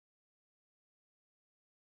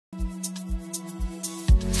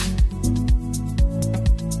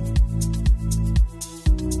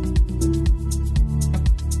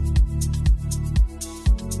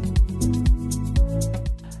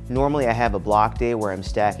Normally I have a block day where I'm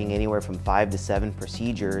stacking anywhere from 5 to 7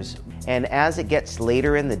 procedures, and as it gets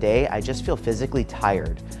later in the day, I just feel physically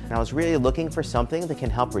tired. And I was really looking for something that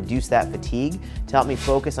can help reduce that fatigue to help me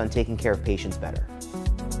focus on taking care of patients better.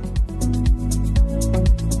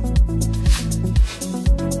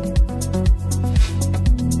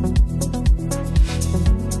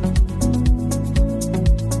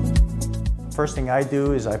 First thing I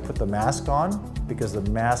do is I put the mask on because the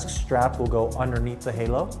mask strap will go underneath the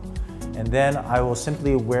halo. And then I will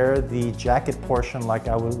simply wear the jacket portion like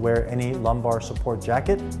I would wear any lumbar support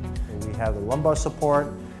jacket. We have the lumbar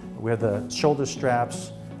support, we have the shoulder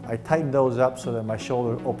straps. I tighten those up so that my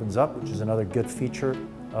shoulder opens up, which is another good feature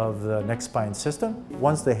of the NekSpine system.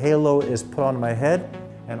 Once the halo is put on my head,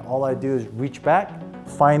 and all I do is reach back,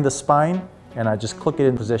 find the spine, and I just click it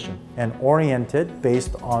in position and orient it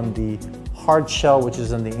based on the hard shell, which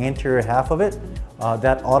is in the anterior half of it.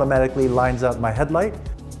 That automatically lines up my headlight.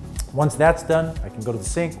 Once that's done, I can go to the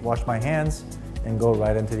sink, wash my hands, and go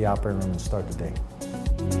right into the operating room and start the day.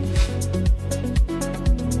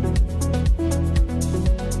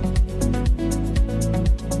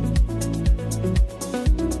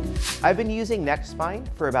 I've been using NekSpine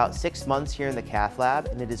for about 6 months here in the cath lab,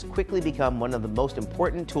 and it has quickly become one of the most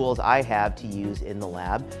important tools I have to use in the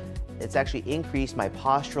lab. It's actually increased my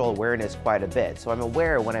postural awareness quite a bit. So I'm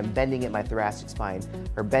aware when I'm bending at my thoracic spine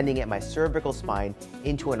or bending at my cervical spine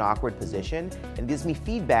into an awkward position, and gives me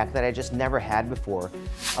feedback that I just never had before,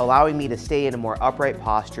 allowing me to stay in a more upright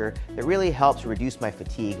posture that really helps reduce my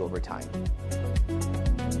fatigue over time.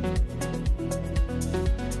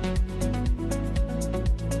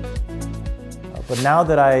 But now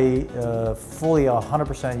that I fully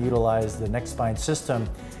 100% utilize the NekSpine system,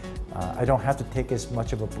 I don't have to take as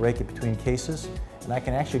much of a break in between cases, and I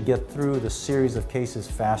can actually get through the series of cases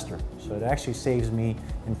faster. So it actually saves me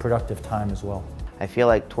in productive time as well. I feel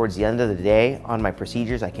like towards the end of the day on my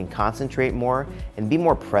procedures, I can concentrate more and be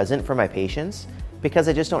more present for my patients because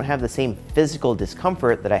I just don't have the same physical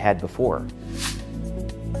discomfort that I had before.